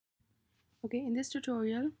Okay, in this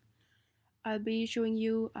tutorial, I'll be showing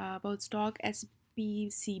you about stock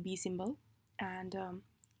SPCB symbol, and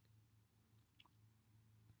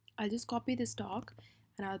I'll just copy the stock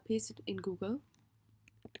and I'll paste it in Google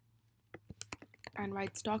and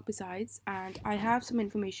write stock besides. And I have some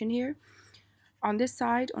information here. On this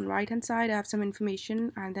side, on right hand side, I have some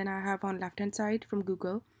information, and then I have on left hand side from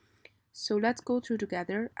Google. So let's go through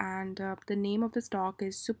together. And the name of the stock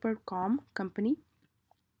is Supercom company,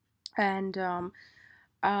 and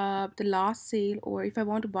the last sale, or if I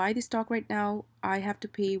want to buy the stock right now, I have to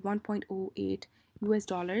pay 1.08 US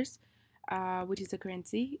dollars, which is the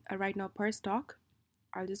currency right now per stock.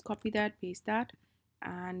 I'll just copy that, paste that,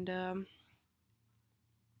 and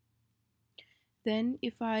then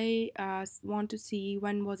if I want to see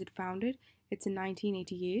when was it founded, it's in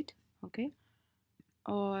 1988. Okay.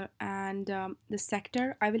 And the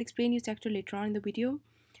sector, I will explain you sector later on in the video.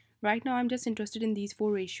 Right now I'm just interested in these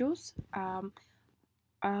four ratios.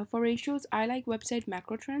 For ratios, I like website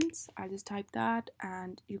macro trends. I'll just type that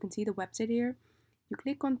and you can see the website here. You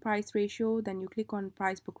click on price ratio, then you click on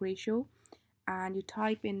price book ratio, and you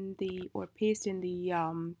type in the or paste in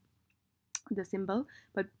the symbol.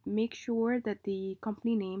 But make sure that the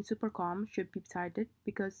company name Supercom should be beside it,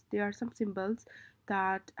 because there are some symbols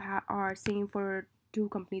that are same for two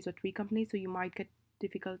companies or three companies, so you might get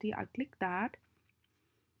difficulty. I'll click that,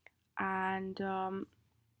 and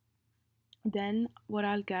then what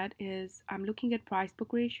I'll get is I'm looking at price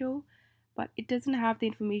book ratio, but it doesn't have the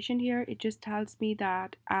information here. It just tells me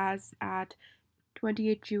that as at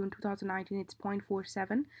 28 June 2019 it's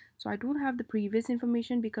 0.47. So I don't have the previous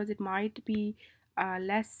information because it might be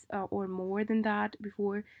less or more than that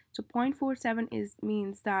before. So 0.47 is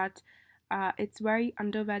means that it's very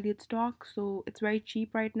undervalued stock, so it's very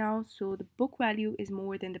cheap right now. So the book value is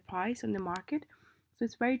more than the price on the market, so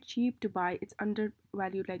it's very cheap to buy. It's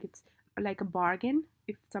undervalued, like it's like a bargain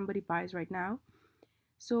if somebody buys right now.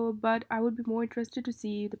 So but I would be more interested to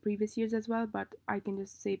see the previous years as well, but I can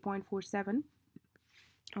just say 0.47.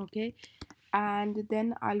 Okay, and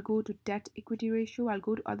then I'll go to debt equity ratio. I'll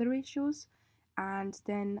go to other ratios, and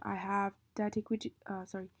then I have debt equity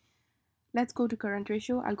sorry, let's go to current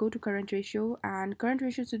ratio. I'll go to current ratio, and current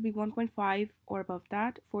ratio should be 1.5 or above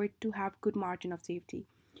that for it to have good margin of safety.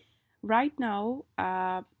 Right now,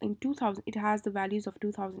 in 2000, it has the values of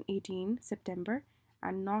 2018 September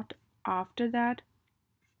and not after that.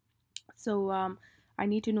 So I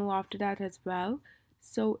need to know after that as well.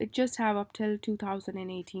 So it just have up till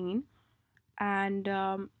 2018, and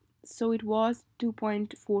so it was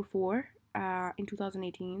 2.44 in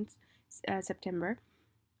 2018 September,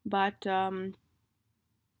 but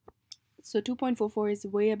so 2.44 is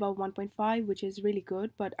way above 1.5, which is really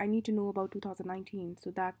good, but I need to know about 2019. So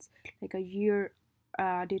that's like a year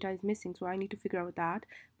data is missing. So I need to figure out that,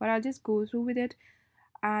 but I'll just go through with it.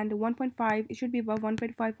 And 1.5, it should be above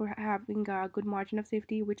 1.5 for having a good margin of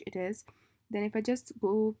safety, which it is. Then if I just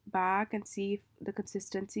go back and see the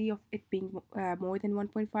consistency of it being more than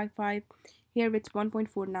 1.55, here it's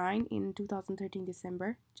 1.49 in 2013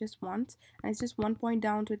 December, just once, and it's just 1 point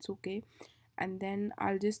down, so it's okay. And then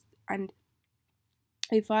and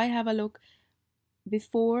if I have a look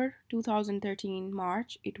before 2013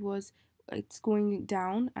 March, it's going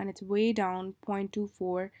down, and it's way down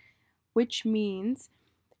 0.24, which means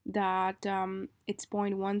that it's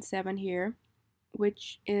 0.17 here,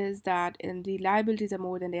 which is that the liabilities are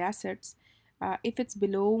more than the assets. If it's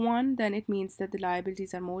below 1, then it means that the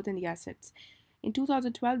liabilities are more than the assets. In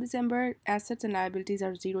 2012 December, assets and liabilities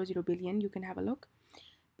are 0 billion. You can have a look.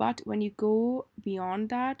 But when you go beyond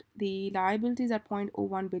that, the liabilities are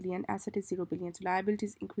 0.01 billion, asset is 0 billion. So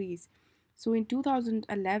liabilities increase. So in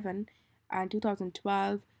 2011 and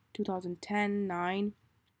 2012, 2010, 9,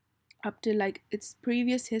 up till like its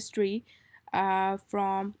previous history,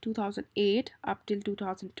 from 2008 up till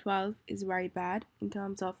 2012 is very bad in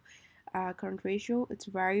terms of current ratio. It's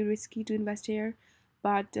very risky to invest here,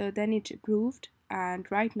 but then it improved, and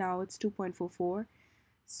right now it's 2.44.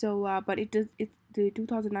 So but the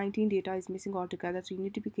 2019 data is missing altogether, so you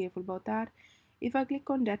need to be careful about that. If I click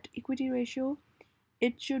on debt equity ratio,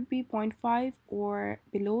 it should be 0.5 or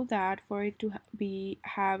below that for it to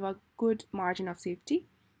have a good margin of safety.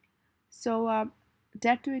 So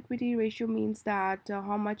debt to equity ratio means that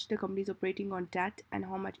how much the company is operating on debt and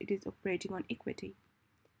how much it is operating on equity.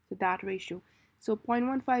 So that ratio. So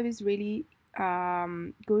 0.15 is really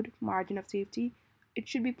good margin of safety. It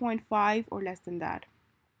should be 0.5 or less than that.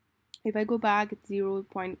 If I go back, it's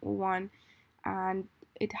 0.01, and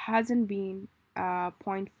it hasn't been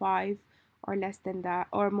 0.5 or less than that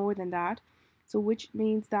or more than that. so which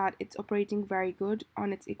means that it's operating very good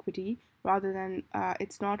on its equity rather than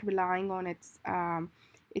it's not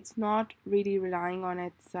really relying on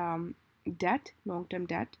its debt, long-term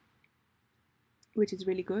debt, which is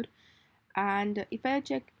really good. And if I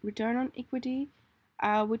check return on equity,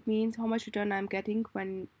 which means how much return I'm getting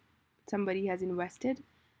when somebody has invested,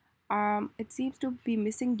 it seems to be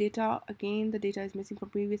missing data. Again, the data is missing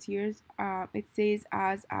from previous years. It says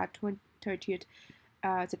as at 30th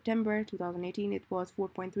September 2018, it was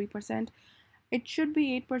 4.3%. It should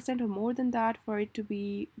be 8% or more than that for it to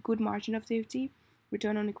be good margin of safety,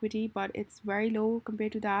 return on equity, but it's very low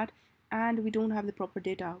compared to that. And we don't have the proper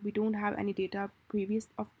data. We don't have any data previous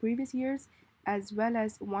years, as well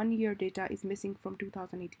as 1 year data is missing from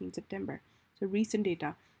 2018 September. So recent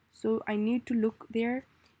data. So I need to look there,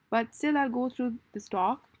 but still I'll go through the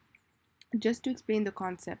stock just to explain the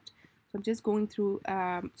concept. So I'm just going through.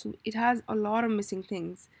 So it has a lot of missing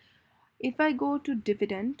things. If I go to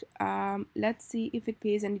dividend, let's see if it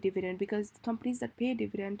pays any dividend, because companies that pay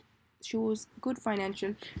dividend shows good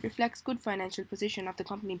financial reflects good financial position of the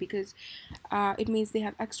company, because it means they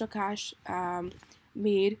have extra cash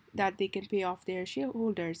made that they can pay off their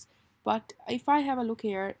shareholders. But if I have a look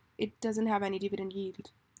here, it doesn't have any dividend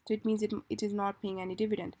yield, so it means it is not paying any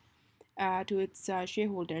dividend to its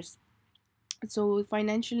shareholders. So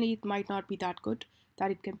financially it might not be that good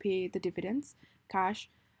that it can pay the dividends cash.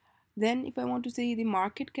 Then if I want to say the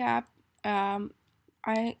market cap, I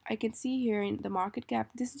can see here in the market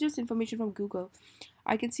cap, this is just information from Google.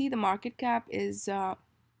 I can see the market cap is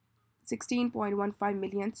 16.15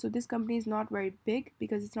 million. So this company is not very big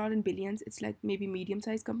because it's not in billions. It's like maybe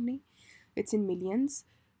medium-sized company. It's in millions.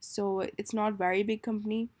 So it's not very big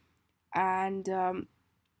company. And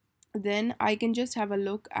then I can just have a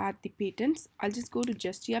look at the patents. I'll just go to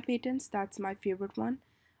Justia patents. That's my favorite one.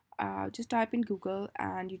 Just type in Google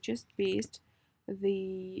and you just paste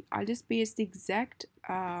I'll just paste the exact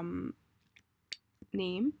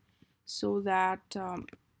name, so that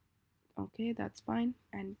okay, that's fine,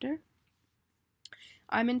 enter.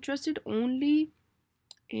 I'm interested only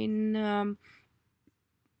in the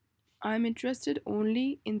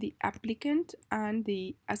applicant and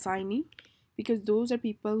the assignee, because those are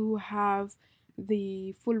people who have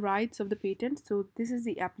the full rights of the patent. So this is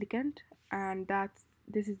the applicant and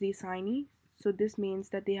this is the assignee. So this means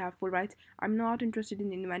that they have full rights. I'm not interested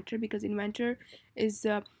in inventor, because inventor is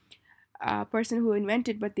a person who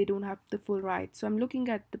invented but they don't have the full rights. So I'm looking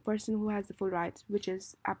at the person who has the full rights, which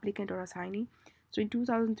is applicant or assignee. So in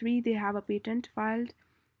 2003 they have a patent filed.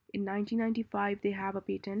 In 1995 they have a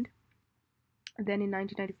patent. Then in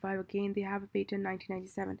 1995 again they have a patent.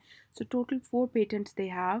 1997. So total 4 patents they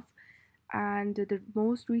have, and the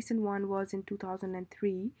most recent one was in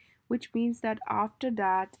 2003, which means that after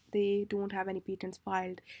that they don't have any patents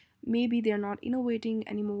filed. Maybe they're not innovating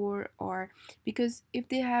anymore, or because if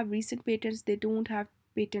they have recent patents, they don't have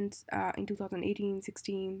patents in 2018,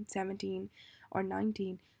 16, 17, or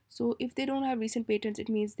 19. So if they don't have recent patents, it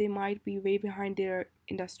means they might be way behind their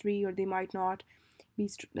industry, or they might not be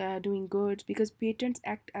doing good, because patents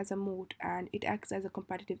act as a moat and it acts as a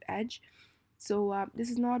competitive edge. So this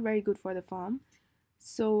is not very good for the firm.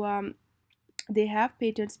 So they have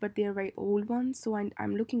patents, but they are very old ones. So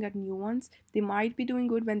I'm looking at new ones. They might be doing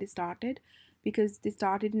good when they started, because they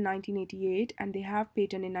started in 1988 and they have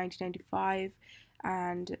patent in 1995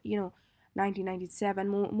 and 1997,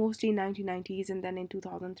 mostly 1990s, and then in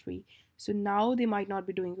 2003. So now they might not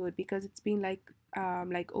be doing good, because it's been like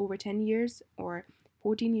over 10 years or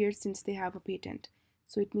 14 years since they have a patent.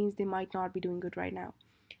 So it means they might not be doing good right now.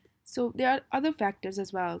 So there are other factors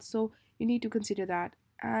as well, so you need to consider that.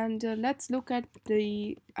 And let's look at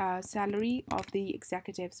the salary of the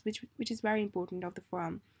executives, which is very important of the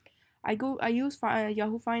firm. I use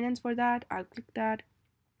Yahoo Finance for that. I'll click that.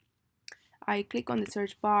 I click on the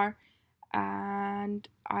search bar and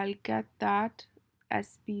I'll get that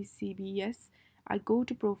SPCBS. I go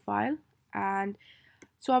to profile, and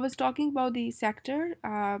so I was talking about the sector.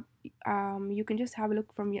 You can just have a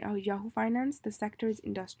look from Yahoo Finance. The sector is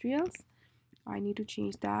industrials. I need to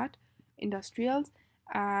change that. Industrials,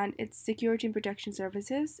 and it's security and protection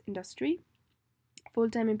services industry.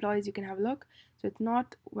 Full-time employees, you can have a look. So it's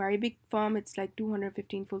not very big firm. It's like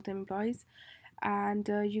 215 full-time employees. And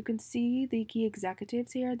you can see the key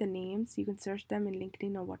executives here, the names. You can search them in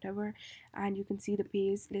LinkedIn or whatever, and you can see the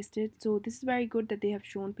pays listed. So this is very good that they have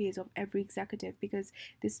shown pays of every executive, because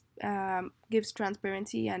this gives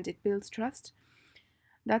transparency and it builds trust.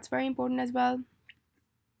 That's very important as well,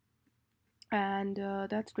 and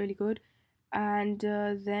that's really good. And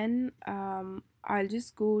then I'll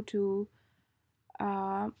just go to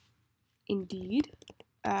Indeed.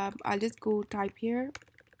 I'll just go type here.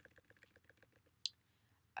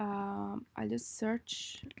 I'll just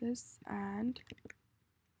search this and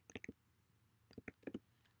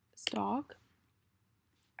stock,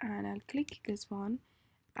 and I'll click this one,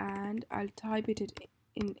 and I'll type it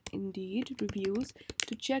in Indeed reviews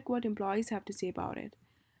to check what employees have to say about it.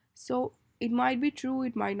 So it might be true,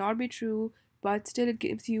 it might not be true, but still it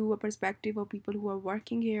gives you a perspective of people who are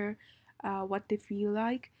working here, what they feel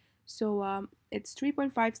like. So it's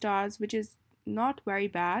 3.5 stars, which is not very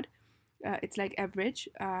bad. It's like average,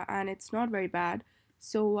 and it's not very bad.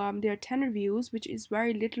 So there are 10 reviews, which is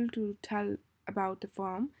very little to tell about the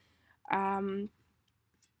firm. Um,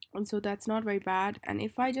 and so that's not very bad. And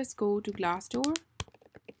if I just go to Glassdoor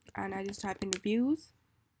and I just type in reviews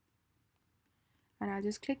and I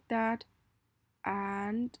just click that,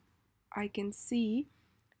 and I can see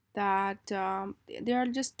that there are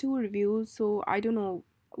just two reviews, so I don't know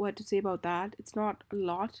what to say about that. It's not a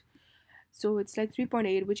lot, so it's like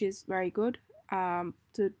 3.8, which is very good. So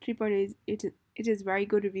 3.8, it is very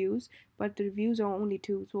good reviews, but the reviews are only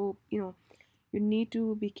two, so you need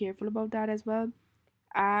to be careful about that as well.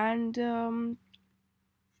 And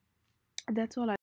that's all